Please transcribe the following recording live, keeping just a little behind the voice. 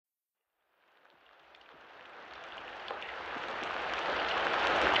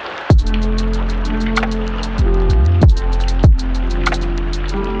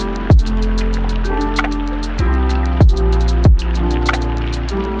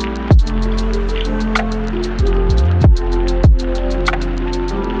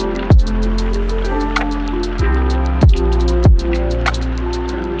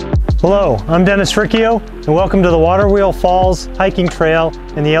Hello, I'm Dennis Riccio, and welcome to the Waterfalls hiking trail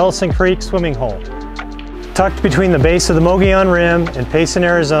in the Ellison Creek Swimming Hole. Tucked between the base of the Mogollon Rim and Payson,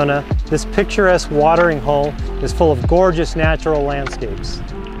 Arizona, this picturesque watering hole is full of gorgeous natural landscapes.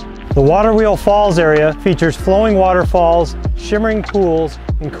 The Waterwheel Falls area features flowing waterfalls, shimmering pools,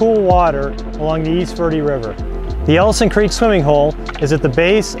 and cool water along the East Verde River. The Ellison Creek Swimming Hole is at the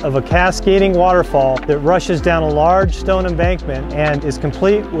base of a cascading waterfall that rushes down a large stone embankment and is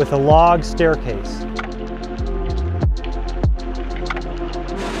complete with a log staircase.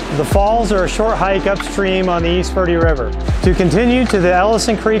 The falls are a short hike upstream on the East Verde River. To continue to the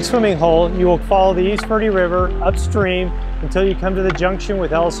Ellison Creek Swimming Hole, you will follow the East Verde River upstream until you come to the junction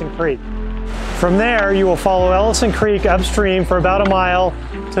with Ellison Creek. From there, you will follow Ellison Creek upstream for about a mile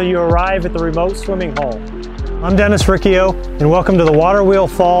until you arrive at the remote swimming hole. I'm Dennis Riccio, and welcome to the Waterwheel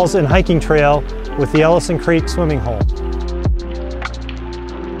Falls and Hiking Trail with the Ellison Creek Swimming Hole.